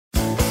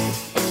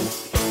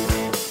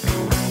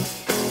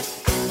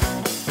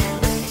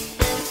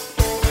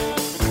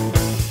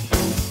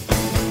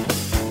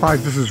Hi,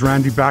 this is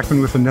Randy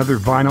Backman with another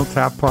Vinyl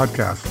Tap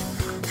podcast.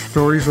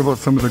 Stories about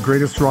some of the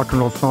greatest rock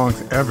and roll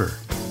songs ever.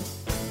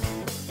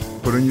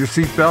 Put on your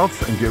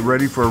seatbelts and get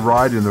ready for a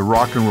ride in the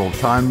rock and roll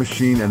time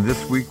machine. And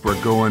this week we're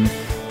going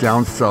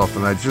down south.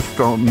 And I just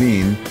don't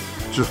mean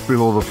just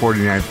below the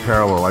 49th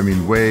parallel. I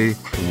mean way,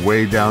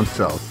 way down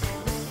south.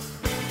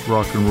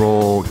 Rock and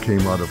roll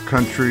came out of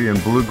country and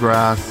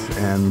bluegrass,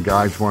 and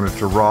guys wanted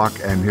to rock,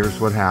 and here's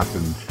what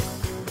happened.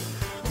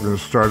 We're going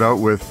to start out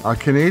with a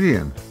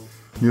Canadian,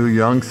 Neil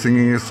Young,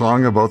 singing a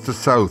song about the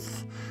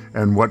South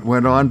and what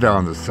went on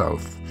down the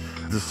South.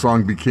 This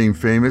song became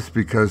famous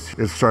because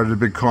it started a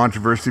big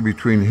controversy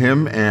between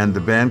him and the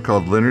band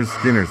called Lynyrd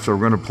Skynyrd. So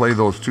we're going to play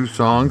those two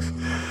songs.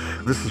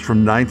 This is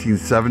from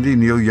 1970,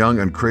 Neil Young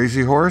and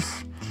Crazy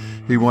Horse.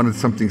 He wanted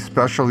something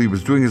special. He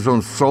was doing his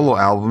own solo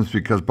albums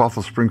because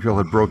Buffalo Springfield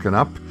had broken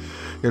up.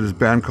 He had his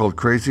band called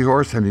Crazy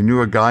Horse, and he knew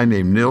a guy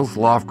named Nils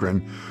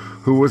Lofgren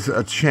who was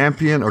a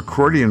champion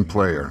accordion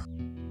player.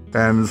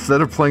 And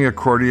instead of playing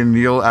accordion,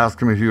 Neil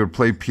asked him if he would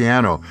play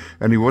piano,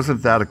 and he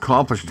wasn't that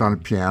accomplished on a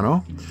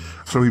piano.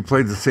 So he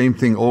played the same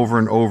thing over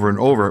and over and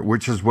over,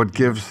 which is what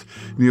gives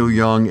Neil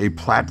Young a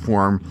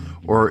platform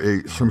or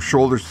some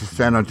shoulders to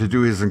stand on to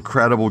do his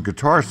incredible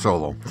guitar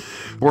solo.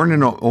 Born in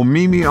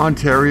Omemee,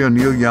 Ontario,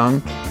 Neil Young,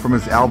 from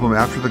his album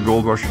After the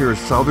Gold Rush, here is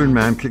Southern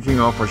Man,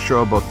 kicking off our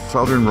show about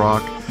Southern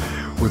rock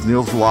with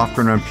Nils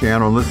Lofgren on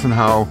piano. Listen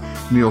how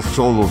Neil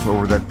solos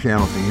over that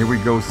piano thing. Here we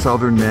go,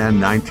 Southern Man,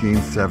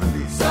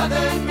 1970.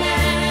 Southern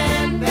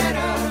man,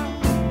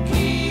 better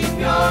keep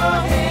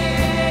your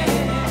head.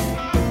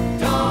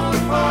 Don't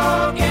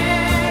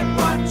forget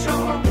what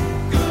your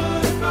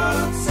good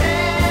book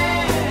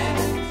says.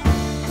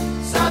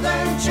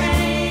 Southern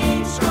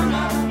change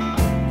gonna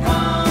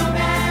come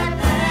at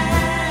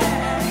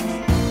last.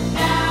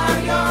 Now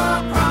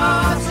your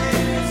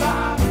crosses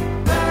are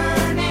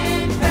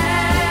burning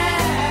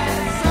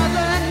fast.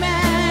 Southern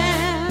man.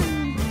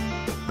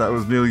 That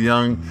was Neil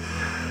Young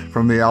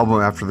from the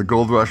album After the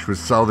Gold Rush with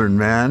Southern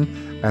Man,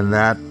 and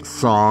that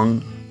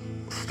song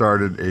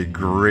started a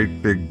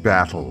great big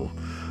battle,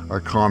 a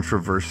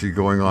controversy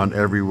going on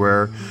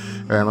everywhere,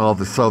 and all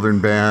the Southern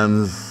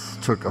bands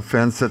took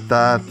offense at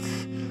that.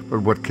 But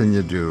what can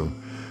you do?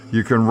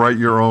 You can write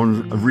your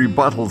own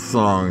rebuttal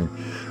song.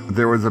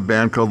 There was a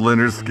band called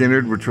Lynyrd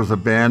Skynyrd, which was a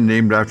band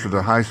named after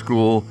the high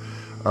school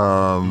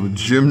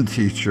gym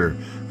teacher.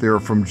 They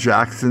were from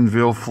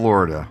Jacksonville,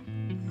 Florida.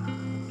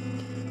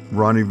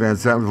 Ronnie Van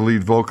Zant was the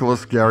lead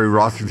vocalist, Gary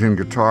Rossington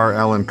guitar,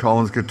 Alan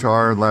Collins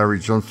guitar, Larry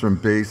Johnson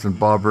bass, and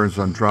Bob Burns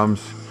on drums.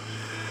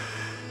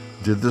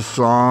 Did this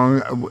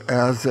song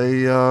as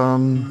a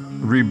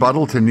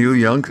rebuttal to Neil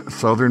Young's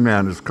Southern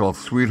Man. It's called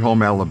Sweet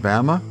Home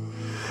Alabama.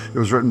 It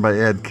was written by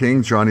Ed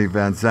King, Johnny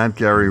Van Zant,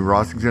 Gary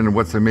Rossington, and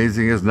what's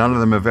amazing is none of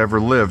them have ever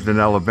lived in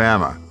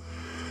Alabama.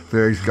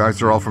 These guys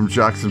are all from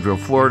Jacksonville,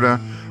 Florida,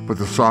 but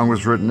the song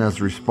was written as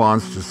a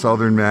response to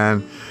Southern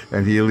Man,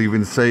 and he'll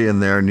even say in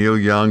there, Neil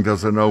Young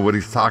doesn't know what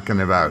he's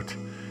talking about.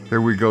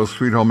 Here we go,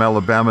 Sweet Home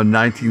Alabama,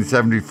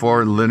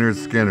 1974, Lynyrd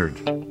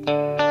Skynyrd.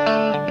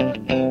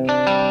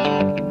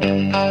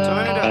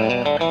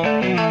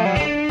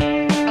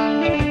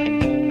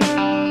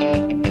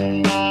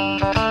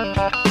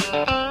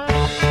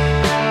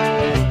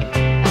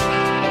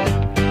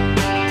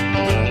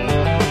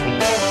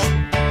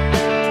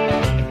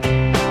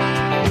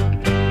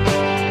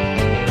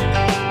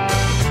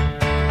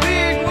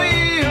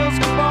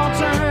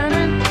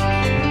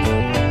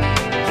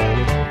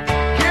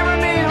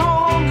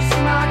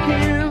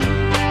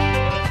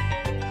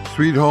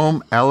 Sweet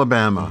Home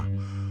Alabama,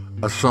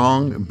 a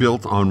song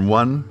built on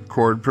one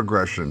chord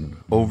progression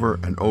over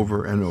and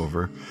over and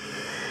over.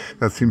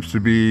 That seems to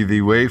be the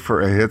way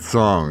for a hit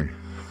song.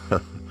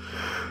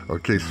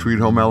 Okay, Sweet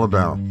Home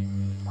Alabama.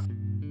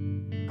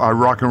 Our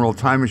rock and roll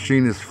time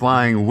machine is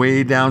flying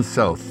way down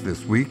south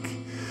this week.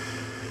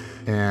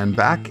 And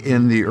back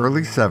in the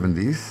early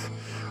 70s,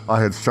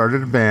 I had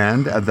started a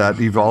band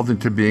that evolved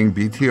into being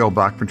BTO,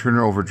 Bachman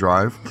Turner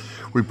Overdrive.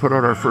 We put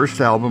out our first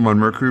album on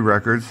Mercury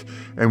Records,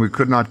 and we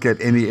could not get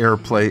any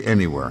airplay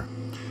anywhere.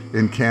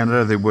 In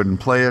Canada, they wouldn't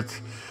play it.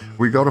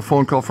 We got a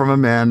phone call from a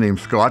man named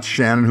Scott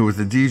Shannon, who was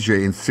a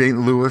DJ in St.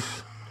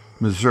 Louis,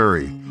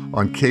 Missouri,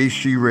 on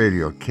KSHE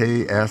Radio,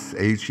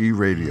 KSHE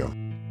Radio.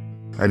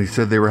 And he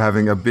said they were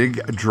having a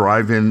big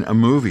drive-in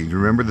movie. Do you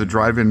remember the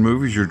drive-in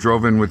movies? You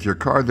drove in with your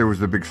car, there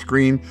was a big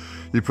screen,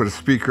 you put a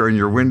speaker in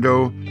your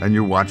window, and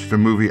you watched a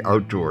movie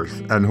outdoors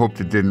and hoped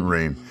it didn't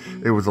rain.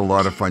 It was a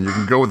lot of fun. You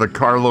can go with a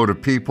carload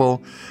of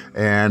people,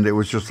 and it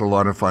was just a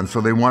lot of fun. So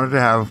they wanted to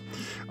have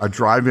a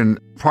drive-in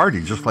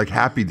party, just like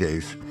Happy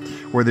Days,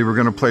 where they were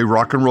going to play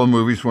rock and roll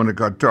movies when it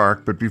got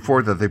dark. But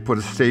before that, they put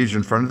a stage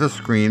in front of the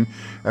screen,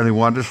 and they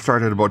wanted to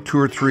start at about 2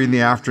 or 3 in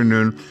the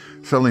afternoon,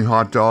 selling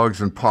hot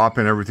dogs and pop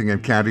and everything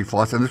and candy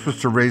floss. And this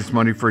was to raise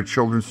money for a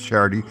children's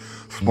charity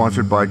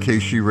sponsored by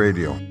KSHE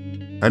Radio.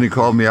 And he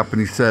called me up and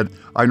he said,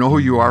 I know who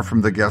you are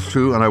from the Guess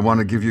Who, and I want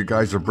to give you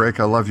guys a break.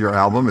 I love your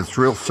album. It's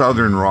real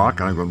Southern rock.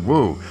 And I go,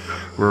 whoa,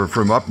 we're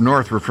from up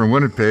north. We're from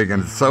Winnipeg,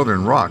 and it's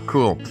Southern rock.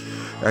 Cool.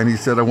 And he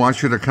said, I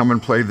want you to come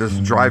and play this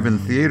drive-in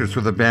theaters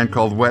with a band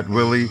called Wet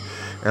Willie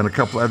and a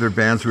couple other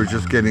bands who are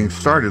just getting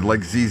started,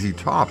 like ZZ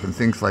Top and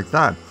things like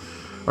that.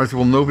 I said,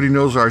 well, nobody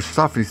knows our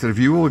stuff. And he said, if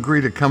you will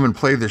agree to come and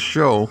play this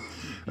show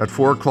at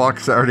 4 o'clock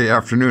Saturday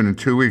afternoon in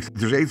 2 weeks,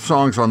 there's 8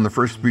 songs on the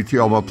first BTO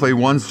album. I'll play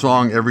 1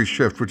 song every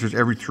shift, which is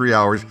every 3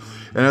 hours.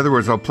 In other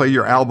words, I'll play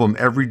your album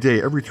every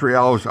day. Every 3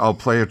 hours, I'll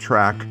play a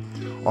track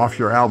off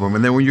your album.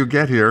 And then when you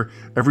get here,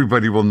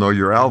 everybody will know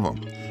your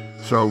album.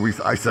 So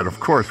I said, of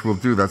course, we'll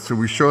do that. So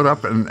we showed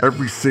up, and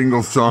every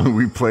single song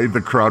we played, the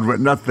crowd went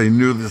nuts. They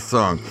knew this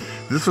song.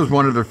 This was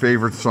one of their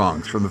favorite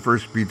songs from the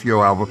first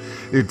BTO album.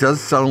 It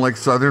does sound like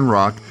Southern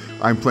rock.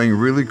 I'm playing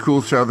really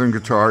cool Southern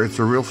guitar. It's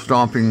a real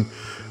stomping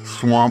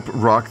swamp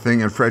rock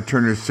thing, and Fred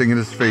Turner is singing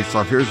his face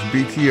off. Here's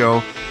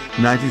BTO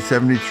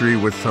 1973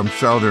 with some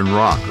Southern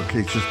rock.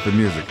 Okay, it's just the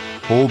music.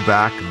 Hold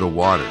Back the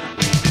Water.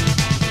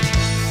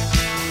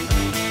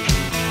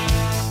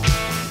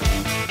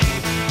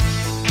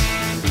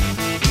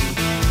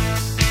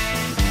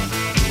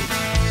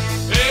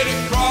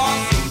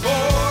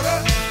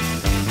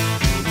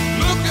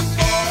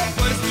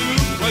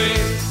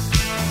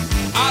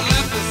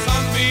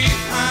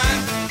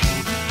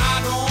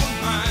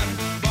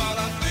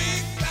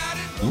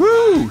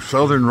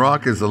 Southern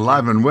rock is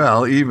alive and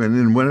well, even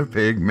in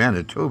Winnipeg,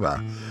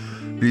 Manitoba.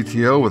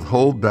 BTO with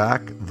Hold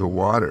Back the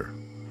Water.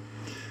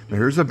 Now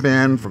here's a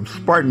band from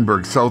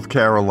Spartanburg, South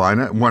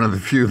Carolina, one of the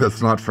few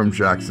that's not from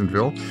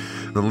Jacksonville.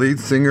 The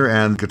lead singer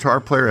and guitar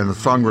player and the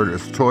songwriter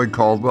is Toy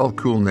Caldwell,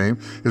 cool name.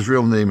 His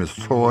real name is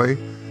Toy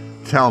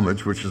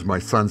Talmadge, which is my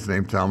son's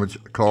name, Talmadge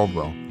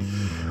Caldwell.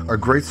 A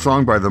great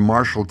song by the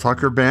Marshall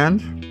Tucker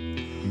Band,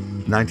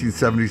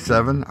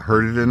 1977,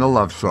 Heard It in a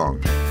Love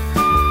Song.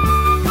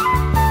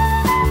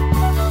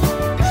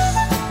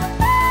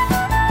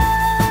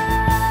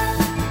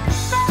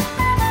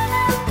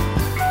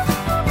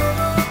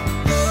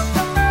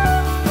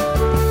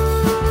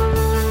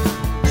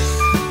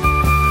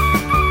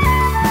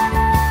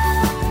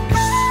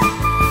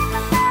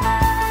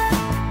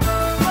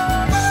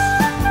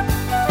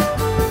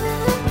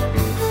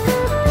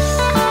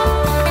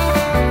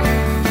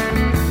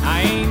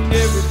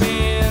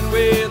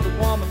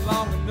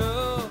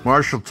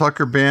 Marshall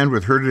Tucker Band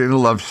with Heard It in a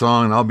Love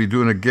Song, and I'll be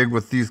doing a gig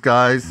with these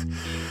guys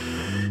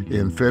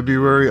in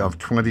February of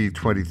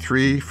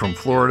 2023 from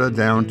Florida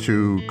down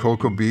to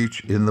Cocoa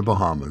Beach in the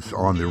Bahamas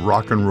on the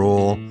rock and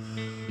roll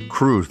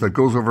cruise that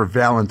goes over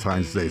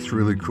Valentine's Day. It's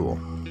really cool.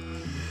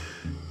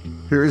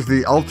 Here's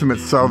the Ultimate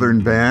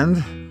Southern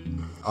Band.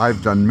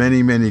 I've done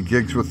many, many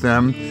gigs with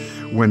them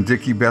when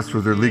Dickie Betts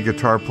was their lead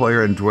guitar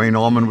player and Dwayne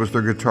Allman was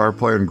their guitar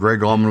player, and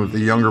Greg Allman was the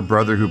younger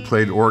brother who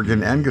played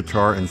organ and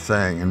guitar and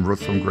sang and wrote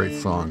some great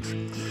songs.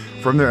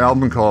 From their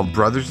album called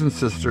Brothers and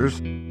Sisters,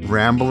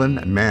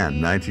 Ramblin'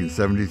 Man,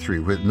 1973,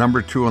 with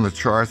number 2 on the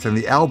charts, and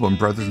the album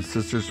Brothers and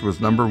Sisters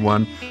was number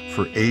 1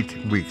 for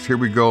 8 weeks. Here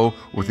we go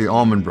with the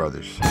Allman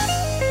Brothers.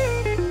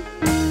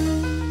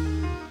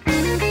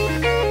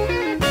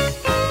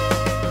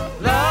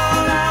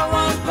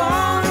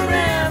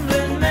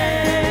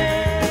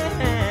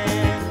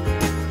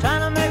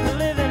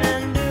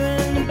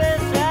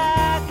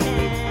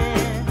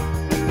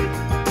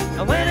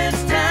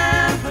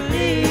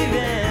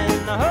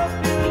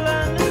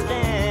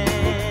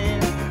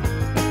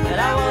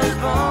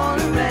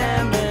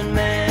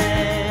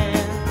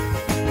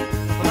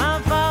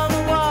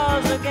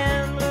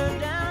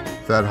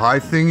 That high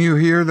thing you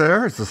hear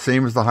there, it's the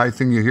same as the high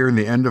thing you hear in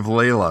the end of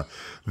Layla.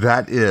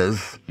 That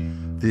is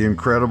the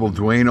incredible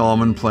Dwayne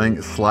Allman playing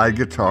slide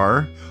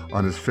guitar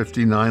on his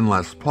 59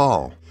 Les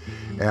Paul.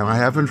 And I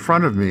have in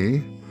front of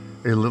me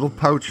a little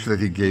pouch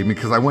that he gave me,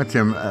 because I went to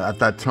him at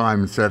that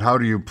time and said, how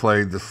do you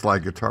play the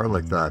slide guitar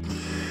like that?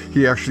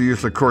 He actually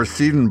used a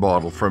Coricidin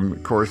bottle from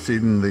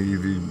Coricidin,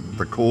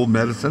 the cold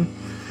medicine.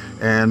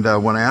 And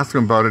when I asked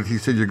him about it, he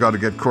said, you got to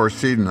get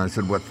Coricidin. I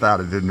said, what's that?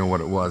 I didn't know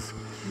what it was.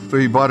 So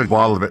he bought a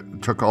bottle of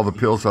it, took all the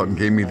pills out, and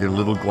gave me the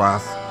little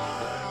glass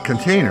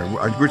container,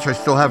 which I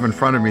still have in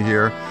front of me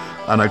here.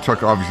 And I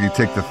took, obviously, you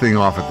take the thing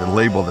off at the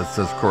label that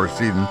says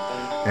Coricidin,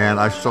 and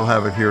I still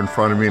have it here in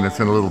front of me, and it's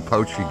in a little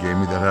pouch he gave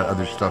me that had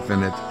other stuff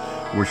in it,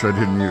 which I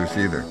didn't use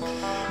either.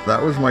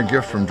 That was my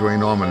gift from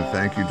Dwayne Allman.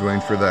 Thank you,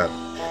 Dwayne, for that.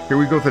 Here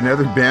we go with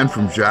another band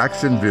from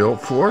Jacksonville,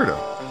 Florida.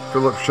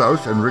 Philip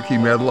Schaus and Ricky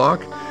Medlock.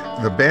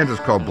 The band is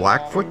called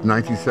Blackfoot,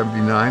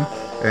 1979.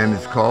 And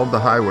it's called The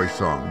Highway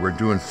Song. We're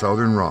doing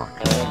Southern rock.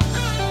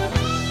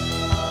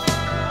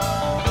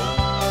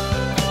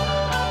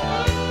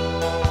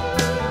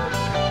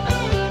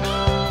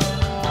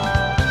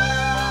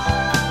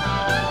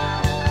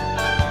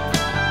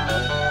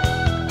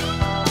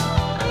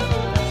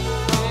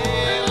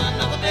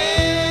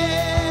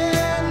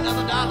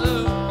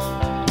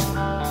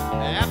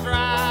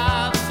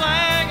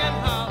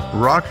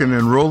 Rockin'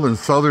 and rollin'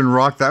 Southern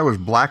rock. That was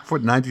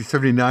Blackfoot,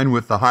 1979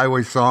 with The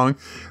Highway Song.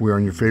 We're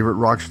on your favorite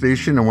rock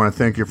station. I want to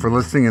thank you for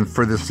listening and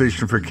for this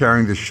station for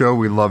carrying the show.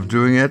 We love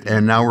doing it.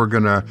 And now we're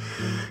going to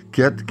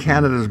get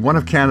one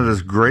of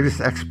Canada's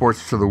greatest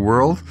exports to the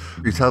world.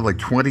 He's had like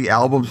 20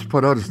 albums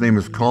put out. His name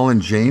is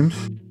Colin James.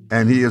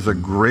 and he is a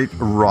great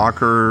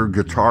rocker,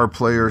 guitar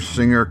player,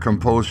 singer,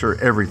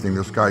 composer, everything.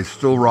 This guy's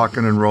still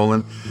rocking and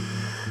rolling.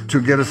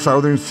 To get a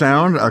southern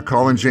sound,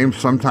 Colin James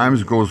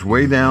sometimes goes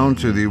way down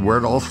to where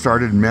it all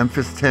started,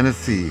 Memphis,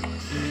 Tennessee.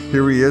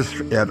 Here he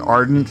is at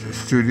Ardent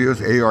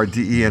Studios,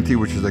 A-R-D-E-N-T,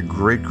 which is a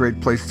great, great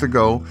place to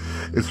go.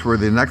 It's where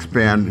the next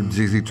band,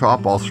 ZZ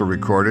Top, also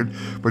recorded.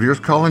 But here's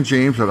Colin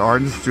James at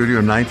Ardent Studio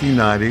in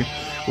 1990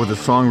 with a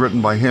song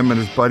written by him and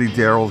his buddy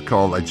Daryl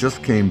called I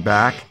Just Came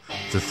Back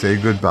to Say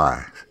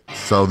Goodbye.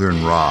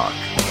 Southern Rock.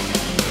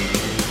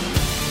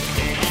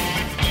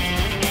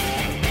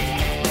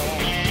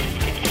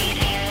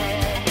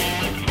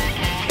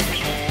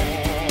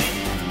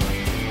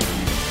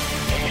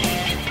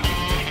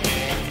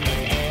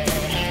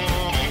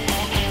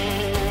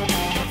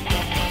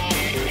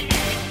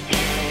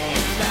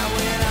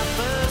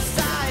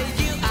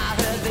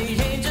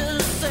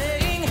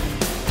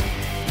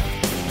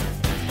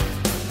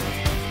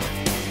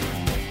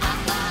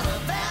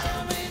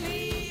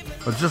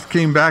 I just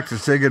came back to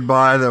say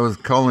goodbye. That was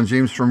Colin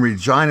James from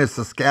Regina,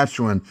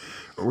 Saskatchewan.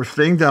 We're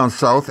staying down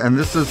south, and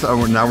this is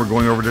now we're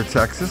going over to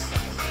Texas.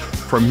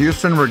 From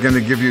Houston, we're going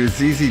to give you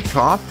ZZ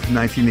Top,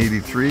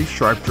 1983,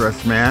 Sharp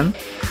Dressed Man,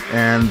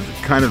 and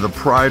kind of the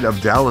pride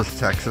of Dallas,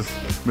 Texas,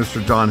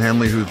 Mr. Don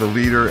Henley, who's the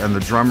leader and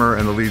the drummer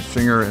and the lead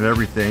singer and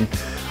everything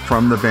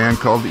from the band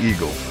called the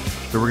Eagles.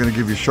 So we're going to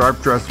give you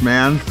Sharp Dressed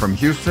Man from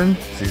Houston,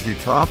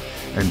 ZZ Top,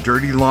 and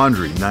Dirty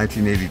Laundry,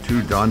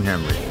 1982, Don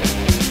Henley.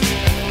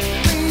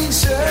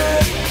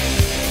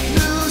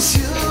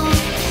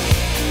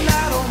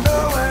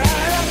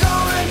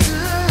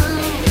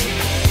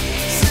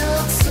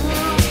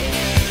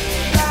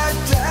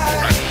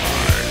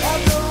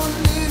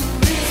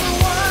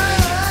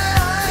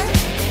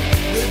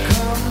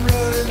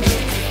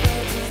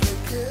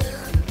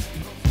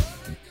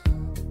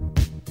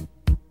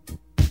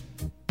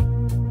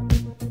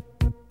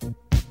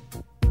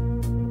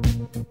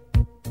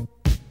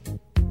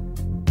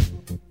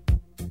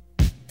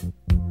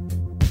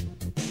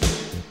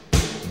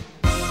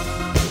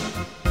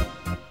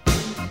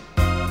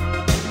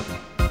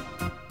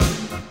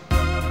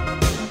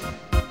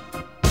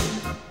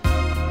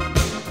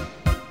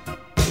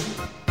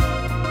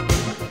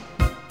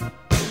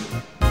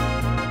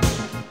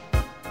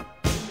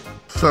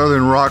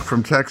 Southern rock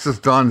from Texas,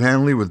 Don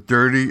Henley with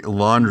Dirty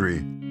Laundry.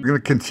 We're going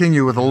to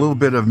continue with a little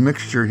bit of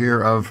mixture here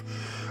of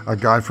a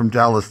guy from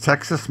Dallas,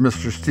 Texas,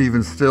 Mr.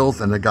 Stephen Stills,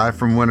 and a guy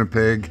from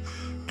Winnipeg,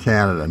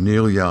 Canada,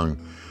 Neil Young.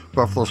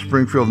 Buffalo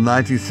Springfield,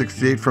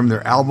 1968, from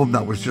their album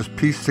that was just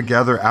pieced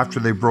together after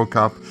they broke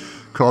up,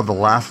 called The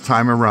Last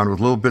Time Around, with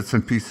little bits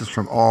and pieces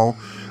from all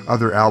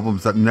other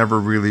albums that never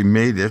really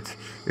made it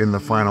in the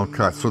final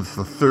cut. So it's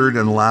the third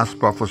and last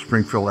Buffalo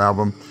Springfield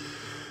album.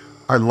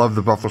 I love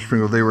the Buffalo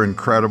Springfield. They were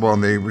incredible,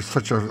 and they were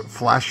such a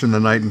flash in the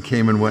night and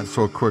came and went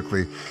so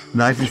quickly.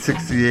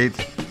 1968,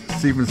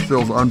 Stephen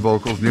Stills on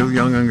vocals, Neil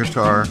Young on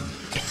guitar,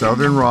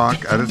 Southern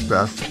rock at its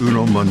best,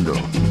 Uno Mundo.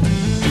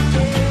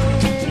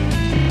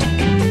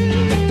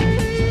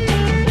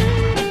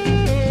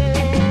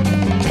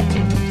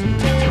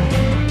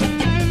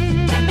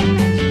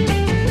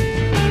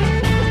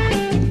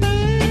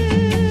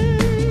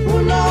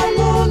 Uno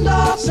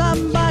Mundo,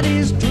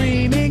 somebody's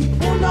dreaming.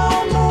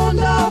 Uno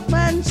Mundo,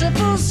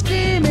 fanciful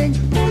scheming.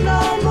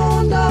 Uno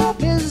Mundo,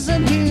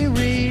 isn't he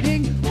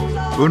reading?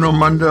 Uno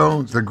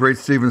Mundo, the great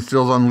Stephen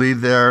Stills on lead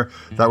there.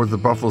 That was the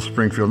Buffalo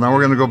Springfield. Now we're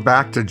going to go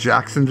back to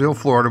Jacksonville,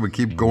 Florida. We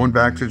keep going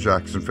back to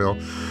Jacksonville.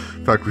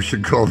 In fact, we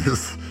should call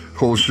this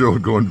whole show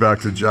Going Back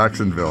to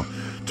Jacksonville.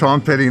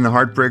 Tom Petty and the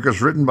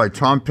Heartbreakers, written by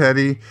Tom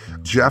Petty,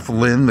 Jeff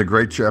Lynne, the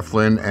great Jeff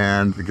Lynne,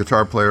 and the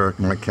guitar player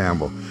Mike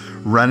Campbell.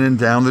 Running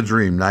Down the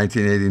Dream,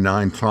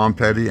 1989, Tom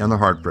Petty and the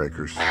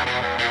Heartbreakers.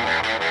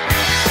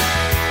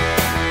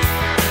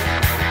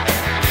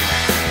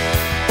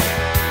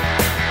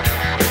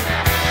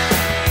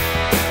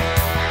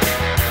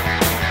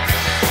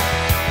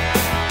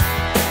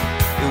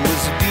 It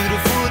was a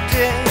beautiful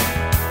day,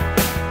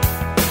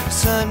 the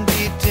sun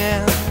beat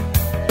down,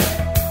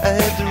 I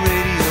had the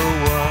radio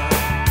on,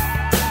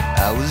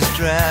 I was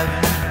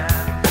driving,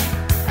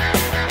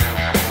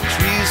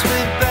 trees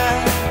went by,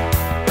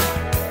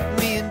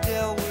 me and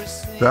Del were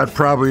singing. That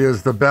probably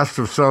is the best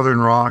of Southern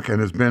rock and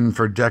has been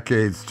for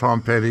decades,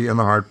 Tom Petty and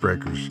the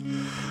Heartbreakers.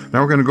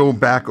 Now we're going to go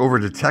back over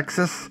to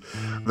Texas.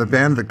 The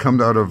band that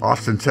comes out of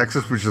Austin,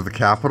 Texas, which is the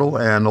capital,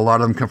 and a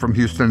lot of them come from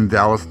Houston and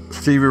Dallas.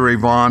 Stevie Ray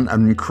Vaughan,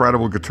 an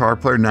incredible guitar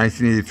player,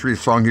 1983, a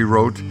song he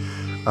wrote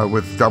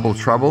with Double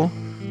Trouble,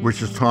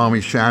 which is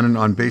Tommy Shannon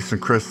on bass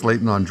and Chris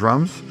Layton on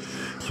drums.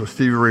 So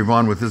Stevie Ray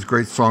Vaughan with his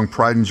great song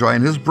Pride and Joy,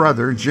 and his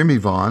brother, Jimmy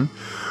Vaughan,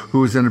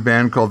 who was in a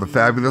band called the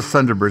Fabulous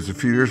Thunderbirds a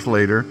few years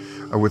later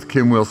with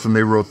Kim Wilson.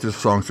 They wrote this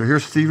song. So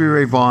here's Stevie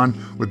Ray Vaughan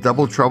with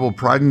Double Trouble,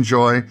 Pride and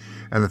Joy,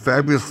 and the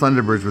Fabulous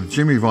Thunderbirds with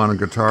Jimmy Vaughan on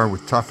guitar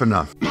with Tough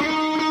Enough.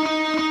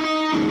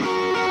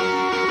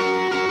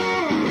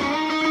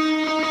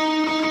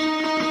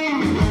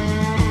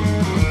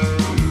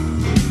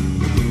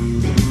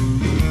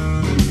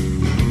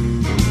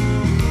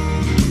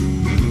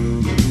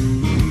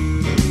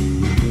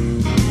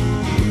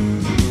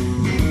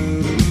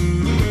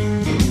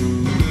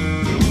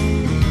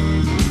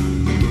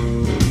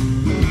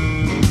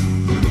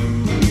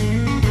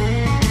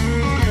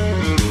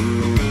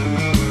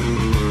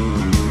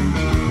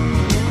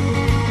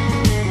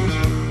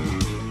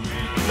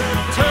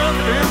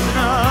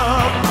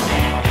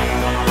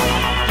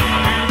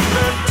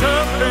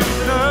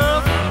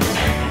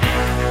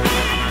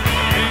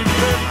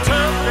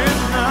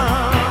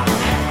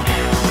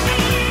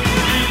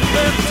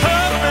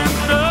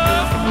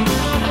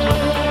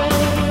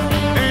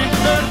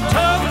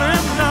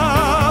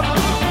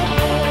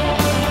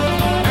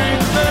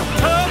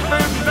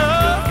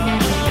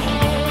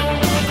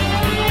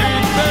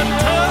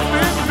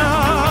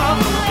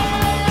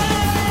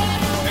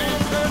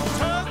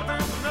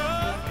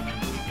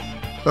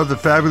 That's the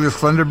fabulous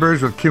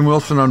Thunderbirds with Kim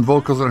Wilson on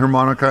vocals and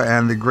harmonica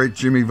and the great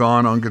Jimmy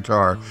Vaughn on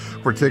guitar.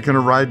 We're taking a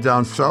ride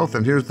down south,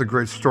 and here's the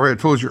great story. I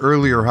told you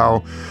earlier how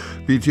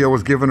BTO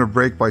was given a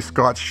break by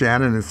Scott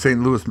Shannon in St.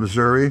 Louis,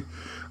 Missouri,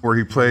 where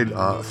he played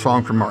a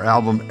song from our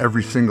album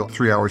every single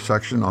 3-hour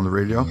section on the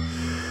radio.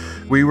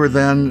 We were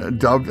then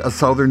dubbed a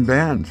Southern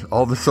band.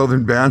 All the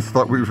Southern bands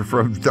thought we were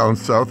from down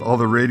south. All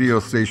the radio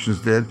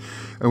stations did.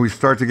 And we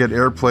start to get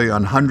airplay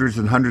on hundreds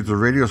and hundreds of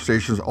radio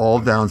stations all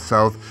down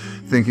south,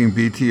 thinking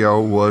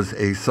BTO was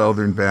a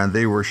Southern band.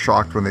 They were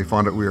shocked when they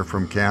found out we were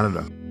from Canada.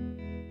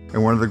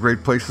 And one of the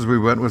great places we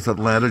went was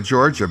Atlanta,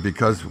 Georgia,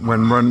 because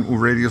when one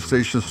radio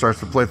station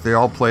starts to play it, they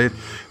all play it,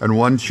 and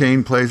one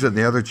chain plays it and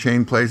the other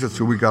chain plays it.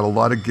 So we got a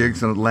lot of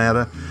gigs in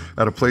Atlanta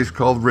at a place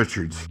called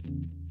Richards.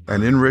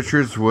 And in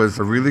Richards was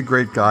a really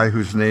great guy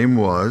whose name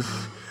was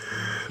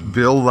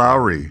Bill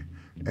Lowry.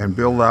 And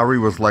Bill Lowry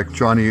was like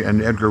Johnny and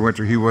Edgar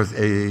Winter. He was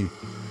an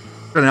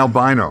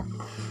albino.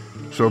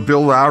 So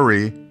Bill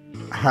Lowry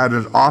had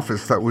an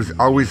office that was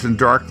always in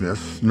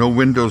darkness. No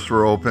windows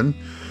were open.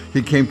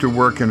 He came to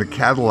work in a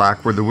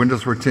Cadillac where the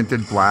windows were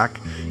tinted black.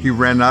 He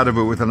ran out of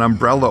it with an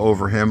umbrella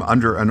over him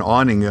under an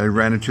awning, and he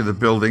ran into the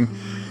building.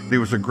 He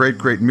was a great,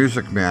 great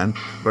music man,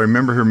 but I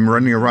remember him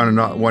running around and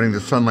not wanting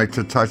the sunlight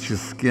to touch his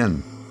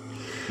skin.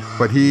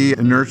 But he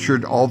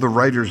nurtured all the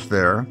writers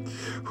there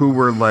who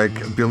were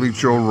like Billy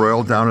Joe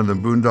Royal down in the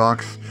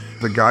Boondocks,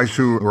 the guys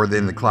who were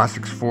in the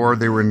Classics 4,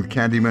 they were in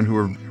Candyman, who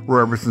were Roy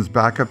Orbison's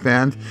backup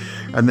band,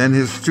 and then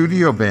his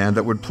studio band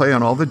that would play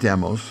on all the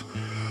demos.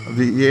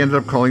 He ended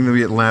up calling them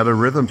the Atlanta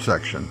Rhythm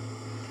Section.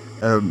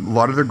 A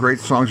lot of their great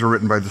songs were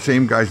written by the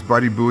same guys,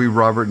 Buddy Bowie,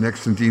 Robert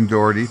Nix, and Dean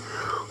Doherty,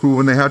 who,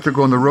 when they had to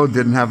go on the road,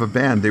 didn't have a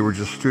band. They were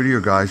just studio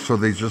guys, so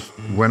they just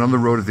went on the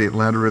road at the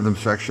Atlanta Rhythm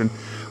Section.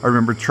 I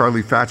remember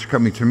Charlie Fatch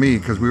coming to me,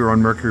 because we were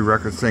on Mercury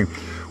Records, saying,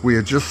 we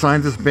had just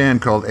signed this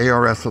band called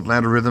ARS,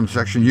 Atlanta Rhythm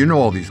Section. You know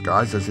all these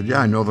guys? I said, yeah,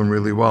 I know them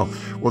really well.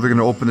 Well, they're going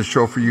to open the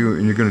show for you,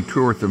 and you're going to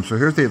tour with them. So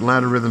here's the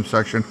Atlanta Rhythm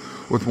Section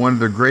with one of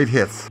their great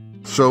hits,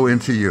 So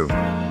Into You.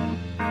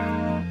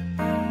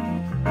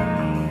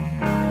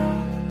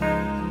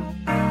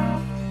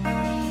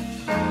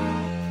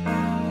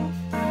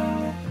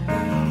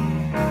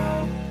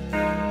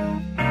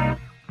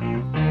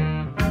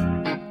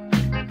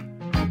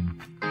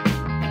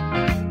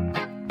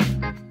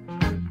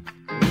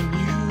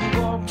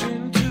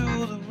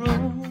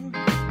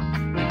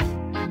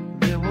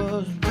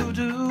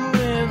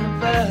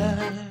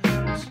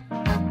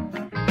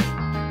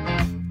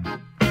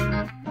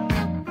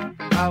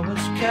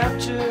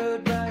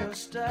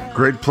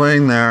 Great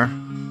playing there.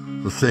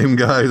 The same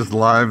guys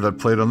live that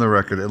played on the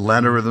record.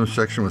 Atlanta Rhythm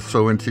Section was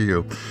So Into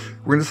You.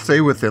 We're going to stay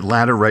with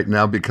Atlanta right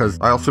now because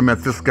I also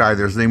met this guy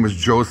there. His name was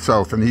Joe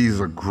South, and he's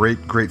a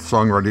great, great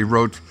songwriter. He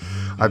wrote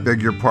I Beg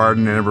Your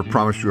Pardon, I Never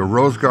Promised You a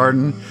Rose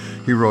Garden.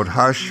 He wrote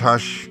Hush,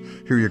 Hush,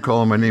 Hear You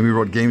Calling My Name. He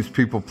wrote Games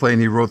People Play,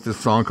 and he wrote this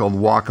song called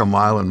Walk a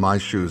Mile in My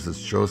Shoes.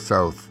 It's Joe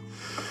South.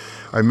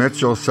 I met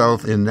Joe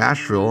South in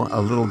Nashville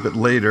a little bit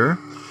later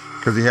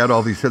because he had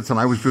all these hits, and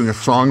I was doing a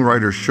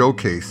songwriter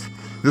showcase.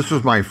 This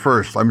was my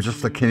first. I'm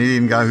just a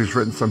Canadian guy who's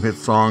written some hit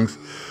songs.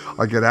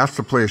 I get asked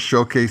to play a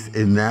showcase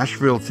in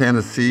Nashville,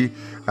 Tennessee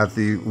at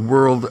the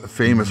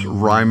world-famous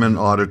Ryman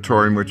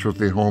Auditorium, which was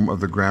the home of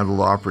the Grand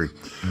Ole Opry.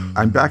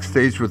 I'm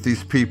backstage with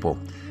these people,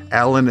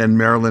 Alan and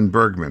Marilyn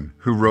Bergman,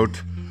 who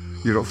wrote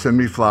You Don't Send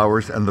Me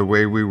Flowers and The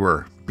Way We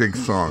Were, big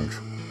songs.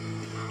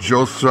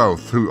 Joe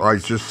South, who I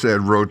just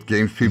said wrote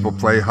Games People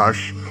Play,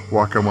 Hush,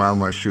 Walk a Mile in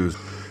My Shoes.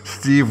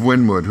 Steve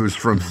Winwood, who's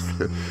from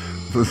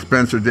the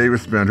Spencer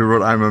Davis Band, who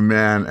wrote I'm a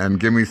Man and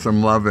Give Me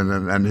Some Lovin'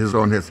 and his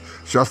own hits.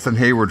 Justin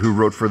Hayward, who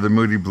wrote for the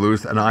Moody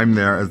Blues, and I'm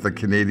there as the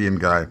Canadian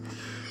guy.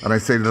 And I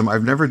say to them,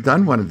 I've never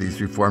done one of these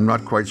before. I'm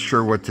not quite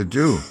sure what to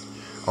do.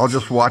 I'll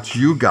just watch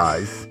you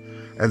guys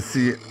and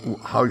see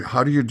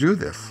how do you do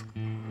this?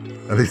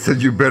 And they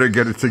said, you better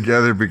get it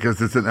together because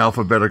it's in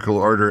alphabetical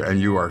order and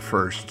you are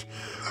first.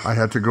 I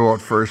had to go out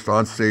first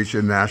on stage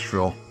in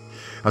Nashville.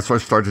 And so I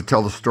started to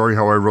tell the story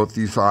how I wrote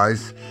these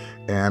eyes.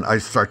 And I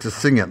start to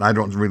sing it, and I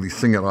don't really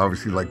sing it,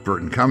 obviously, like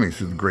Burton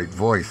Cummings with a great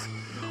voice.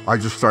 I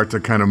just start to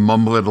kind of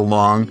mumble it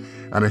along,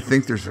 and I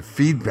think there's a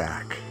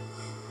feedback.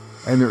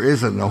 And there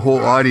isn't. The whole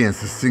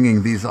audience is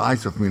singing these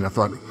eyes with me, and I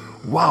thought,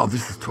 wow,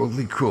 this is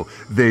totally cool.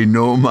 They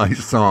know my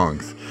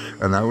songs.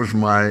 And that was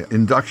my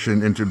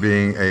induction into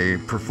being a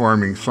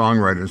performing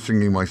songwriter and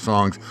singing my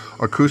songs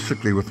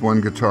acoustically with one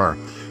guitar.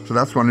 So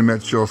that's when I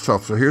met Joe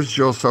South. So here's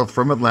Joe South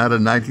from Atlanta,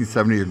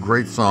 1970, a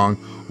great song,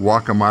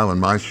 Walk a Mile in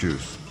My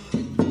Shoes.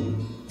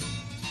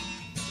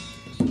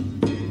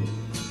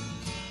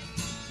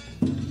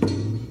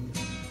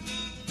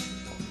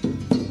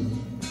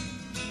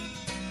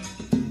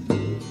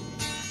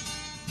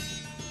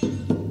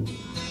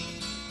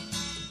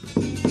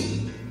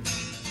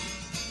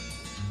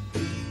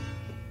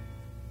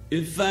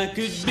 If I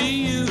could be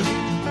you,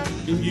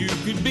 and you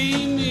could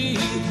be me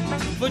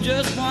for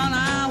just 1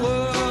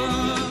 hour.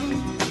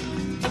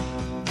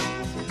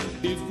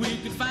 If we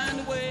could find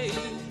a way.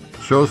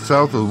 Joe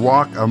South with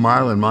Walk a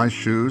Mile in My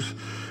Shoes.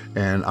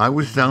 And I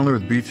was down there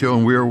with BTO,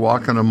 and we were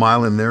walking a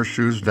mile in their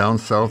shoes down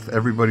south.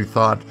 Everybody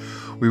thought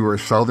we were a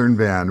Southern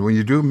band. When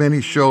you do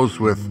many shows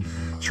with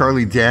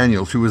Charlie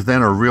Daniels, who was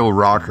then a real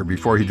rocker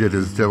before he did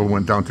his Devil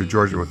Went Down to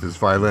Georgia with his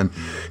violin,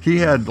 he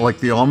had, like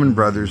the Allman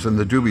Brothers and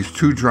the Doobies,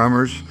 2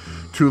 drummers,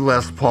 2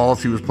 Les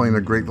Pauls. He was playing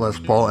a great Les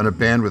Paul and a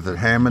band with a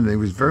Hammond, and he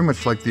was very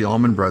much like the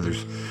Allman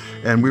Brothers.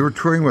 And we were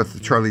touring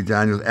with Charlie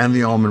Daniels and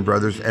the Allman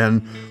Brothers,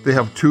 and they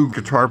have 2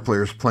 guitar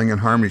players playing in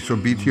harmony. So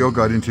BTO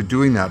got into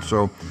doing that.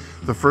 So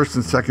the first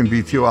and second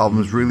BTO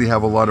albums really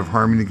have a lot of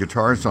harmony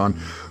guitars on.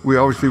 We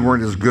obviously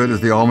weren't as good as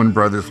the Allman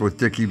Brothers with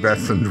Dickie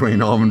Betts and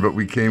Duane Allman, but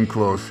we came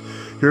close.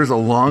 Here's a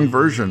long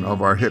version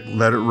of our hit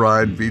Let It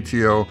Ride,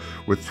 BTO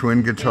with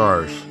twin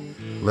guitars.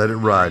 Let It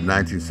Ride,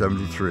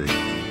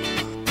 1973.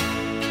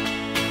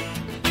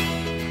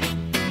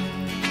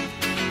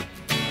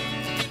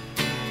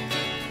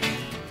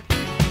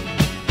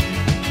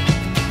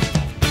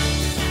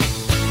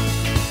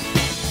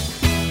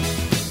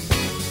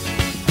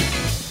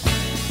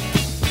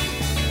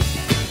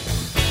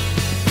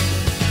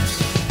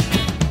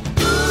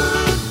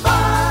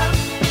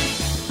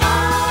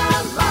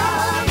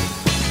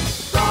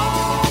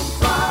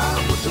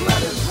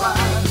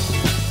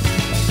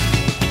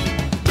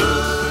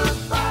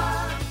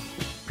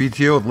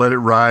 BTO with Let It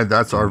Ride,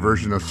 that's our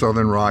version of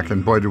Southern rock,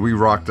 and boy, did we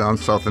rock down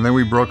south. And then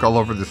we broke all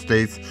over the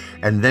States,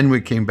 and then we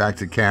came back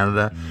to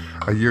Canada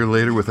a year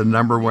later with a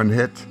 #1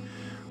 hit,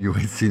 You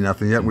Ain't Seen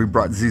Nothing Yet. We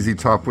brought ZZ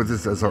Top with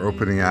us as our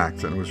opening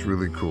act, and it was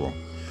really cool.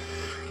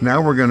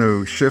 Now we're going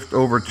to shift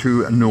over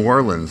to New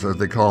Orleans, as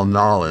they call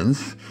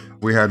Nolans.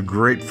 We had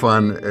great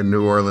fun in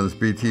New Orleans,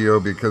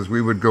 BTO, because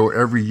we would go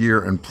every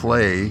year and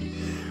play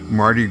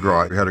Mardi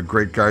Gras. We had a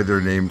great guy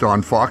there named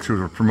Don Fox, who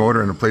was a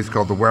promoter in a place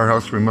called The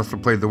Warehouse. We must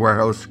have played The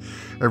Warehouse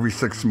every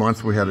 6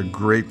 months. We had a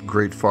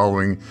great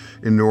following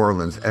in New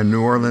Orleans. And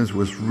New Orleans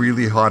was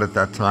really hot at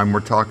that time. We're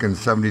talking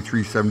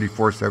 73,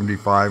 74,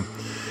 75.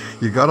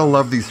 You gotta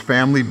love these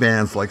family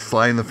bands like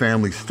Sly and the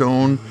Family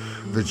Stone,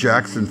 the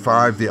Jackson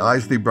 5, the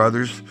Isley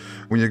Brothers.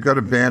 When you've got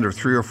a band of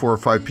 3 or 4 or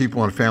 5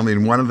 people in a family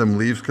and one of them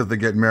leaves because they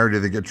get married or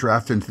they get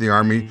drafted into the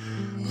army,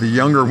 the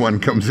younger one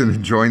comes in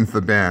and joins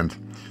the band.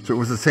 So it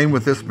was the same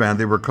with this band.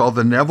 They were called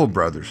the Neville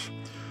Brothers.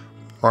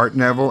 Art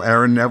Neville,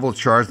 Aaron Neville,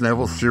 Charles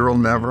Neville, Cyril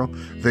Neville.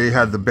 They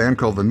had the band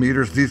called the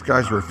Meters. These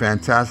guys were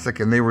fantastic,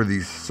 and they were the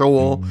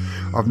soul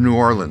of New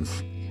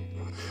Orleans.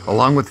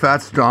 Along with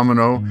Fats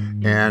Domino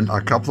and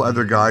a couple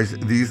other guys,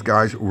 these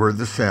guys were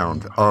the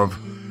sound of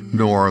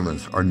New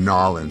Orleans, or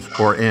Nolans,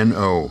 or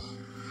N.O.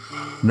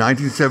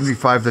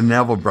 1975, the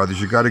Neville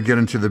Brothers. You got to get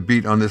into the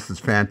beat on this.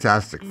 It's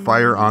fantastic.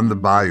 Fire on the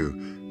Bayou.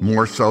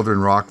 More Southern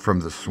rock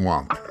from the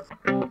swamp.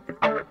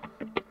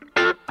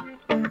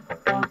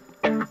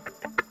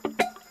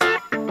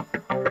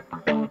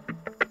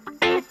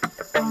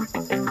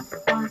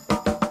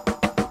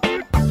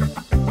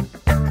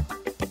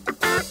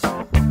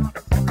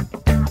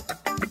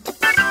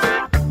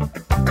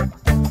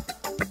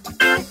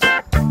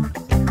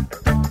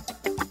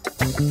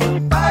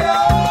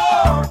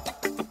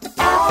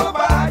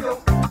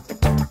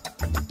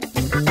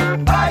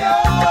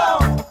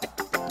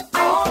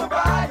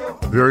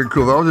 Very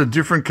cool. That was a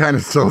different kind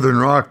of Southern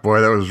rock,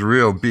 boy. That was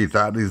real beat.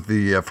 That is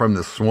the from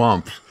the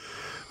swamps,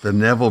 the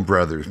Neville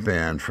Brothers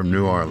band from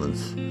New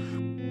Orleans.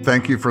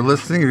 Thank you for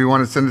listening. If you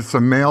want to send us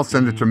some mail,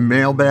 send it to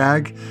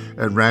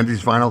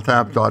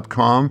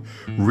mailbag@randysvinyltap.com.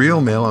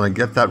 Real mail, and I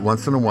get that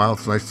once in a while.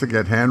 It's nice to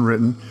get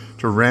handwritten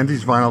to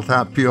Randy's Vinyl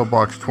Tap, P.O.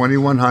 Box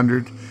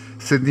 2100,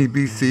 Sydney,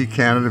 BC,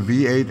 Canada,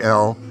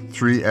 V8L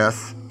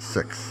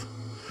 3S6.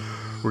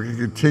 We're going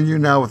to continue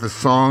now with a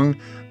song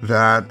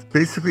that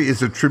basically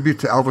is a tribute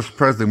to Elvis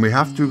Presley. And we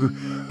have to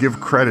give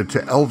credit to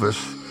Elvis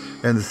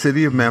and the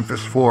city of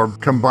Memphis for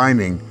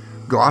combining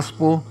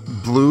gospel,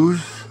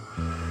 blues,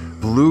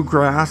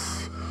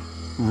 bluegrass,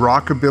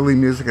 rockabilly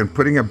music, and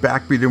putting a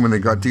backbeat in when they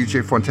got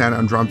DJ Fontana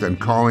on drums and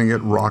calling it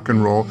rock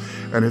and roll.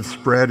 And it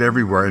spread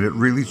everywhere, and it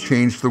really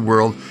changed the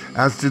world,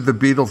 as did the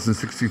Beatles in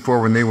 '64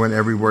 when they went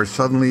everywhere.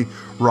 Suddenly,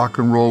 rock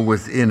and roll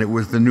was in. It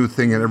was the new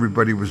thing, and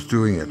everybody was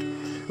doing it.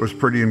 It was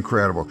pretty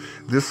incredible.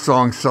 This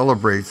song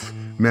celebrates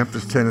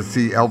Memphis,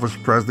 Tennessee, Elvis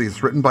Presley.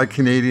 It's written by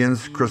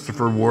Canadians,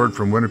 Christopher Ward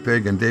from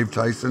Winnipeg and Dave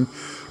Tyson,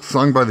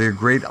 sung by the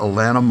great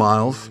Alana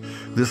Miles.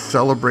 This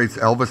celebrates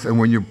Elvis, and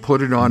when you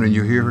put it on and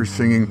you hear her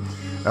singing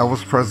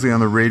Elvis Presley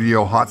on the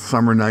radio, hot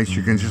summer nights,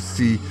 you can just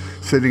see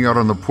sitting out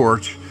on the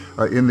porch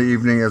in the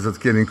evening as it's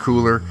getting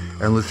cooler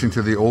and listening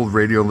to the old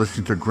radio,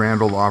 listening to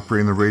Grand Ole Opry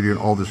in the radio and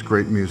all this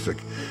great music.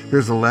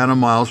 Here's Alana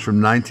Miles from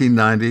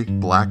 1990,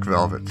 Black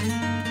Velvet.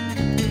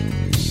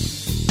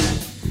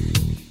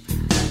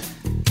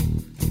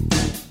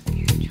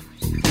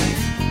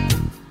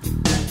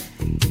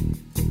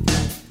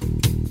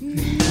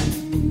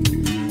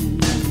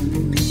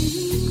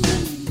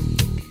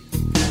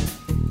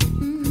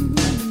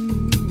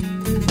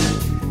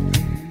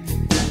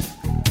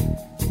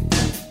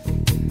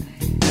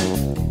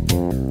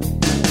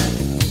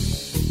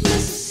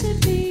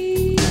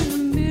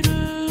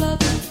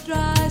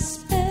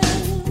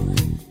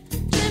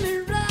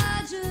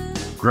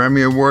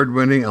 Grammy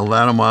Award-winning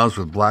Alana Miles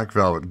with Black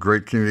Velvet.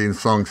 Great Canadian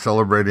song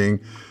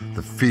celebrating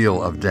the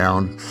feel of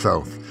down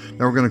south.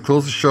 Now we're going to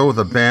close the show with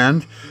a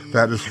band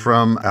that is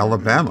from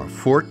Alabama.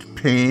 Fort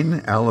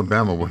Payne,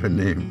 Alabama. What a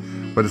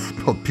name. But it's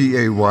spelled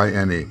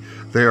P-A-Y-N-E.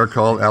 They are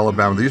called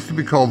Alabama. They used to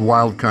be called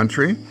Wild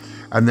Country,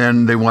 and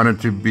then they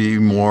wanted to be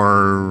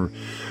more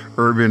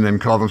urban and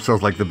call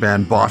themselves like the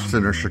band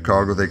Boston or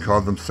Chicago. They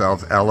called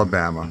themselves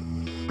Alabama.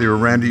 They were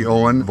Randy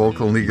Owen,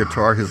 vocal and lead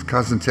guitar, his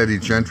cousin Teddy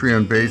Gentry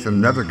on bass, and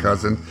another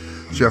cousin,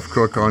 Jeff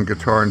Cook, on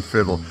guitar and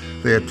fiddle.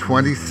 They had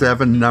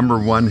 27 number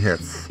one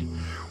hits.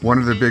 One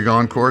of their big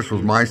encores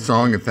was my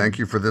song, and thank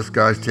you for this,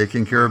 guys,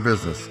 Taking Care of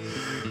Business.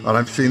 And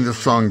I've seen this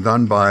song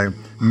done by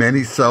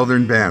many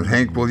Southern bands,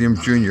 Hank Williams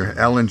Jr.,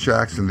 Ellen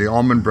Jackson, the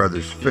Allman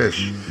Brothers,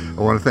 Fish.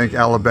 I want to thank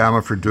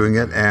Alabama for doing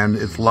it, and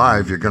it's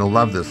live. You're going to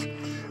love this.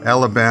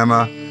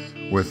 Alabama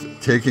with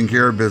Taking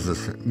Care of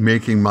Business,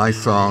 making my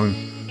song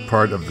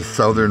part of the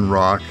Southern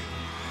Rock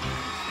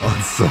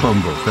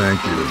Ensemble.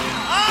 Thank you.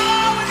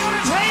 Oh, we're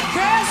gonna take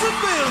care of some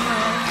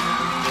business.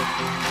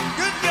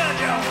 Good God,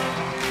 y'all.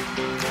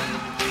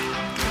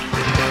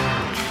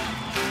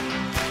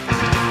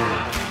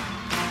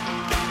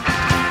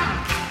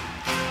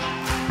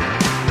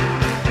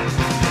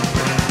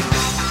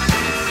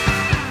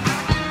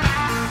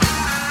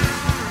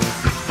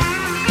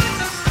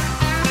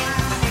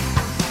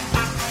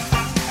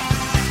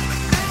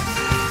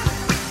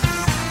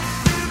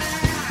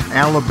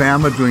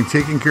 Alabama doing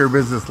Taking Care of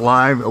Business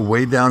live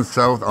way down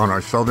south on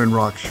our Southern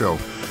Rock show.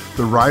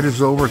 The ride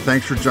is over.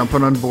 Thanks for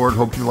jumping on board.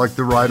 Hope you like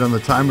the ride on the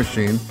time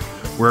machine.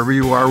 Wherever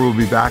you are, we'll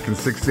be back in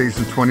 6 days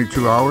and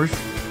 22 hours.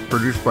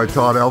 Produced by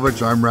Todd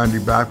Elvidge. I'm Randy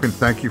Bachman.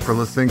 Thank you for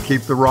listening.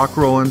 Keep the rock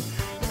rolling.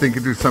 Think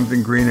and do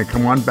something green, and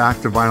come on back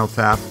to Vinyl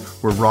Tap,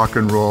 where rock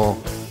and roll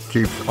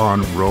keeps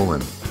on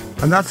rolling.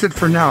 And that's it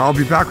for now. I'll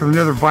be back with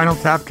another Vinyl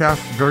Tapcast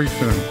very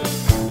soon.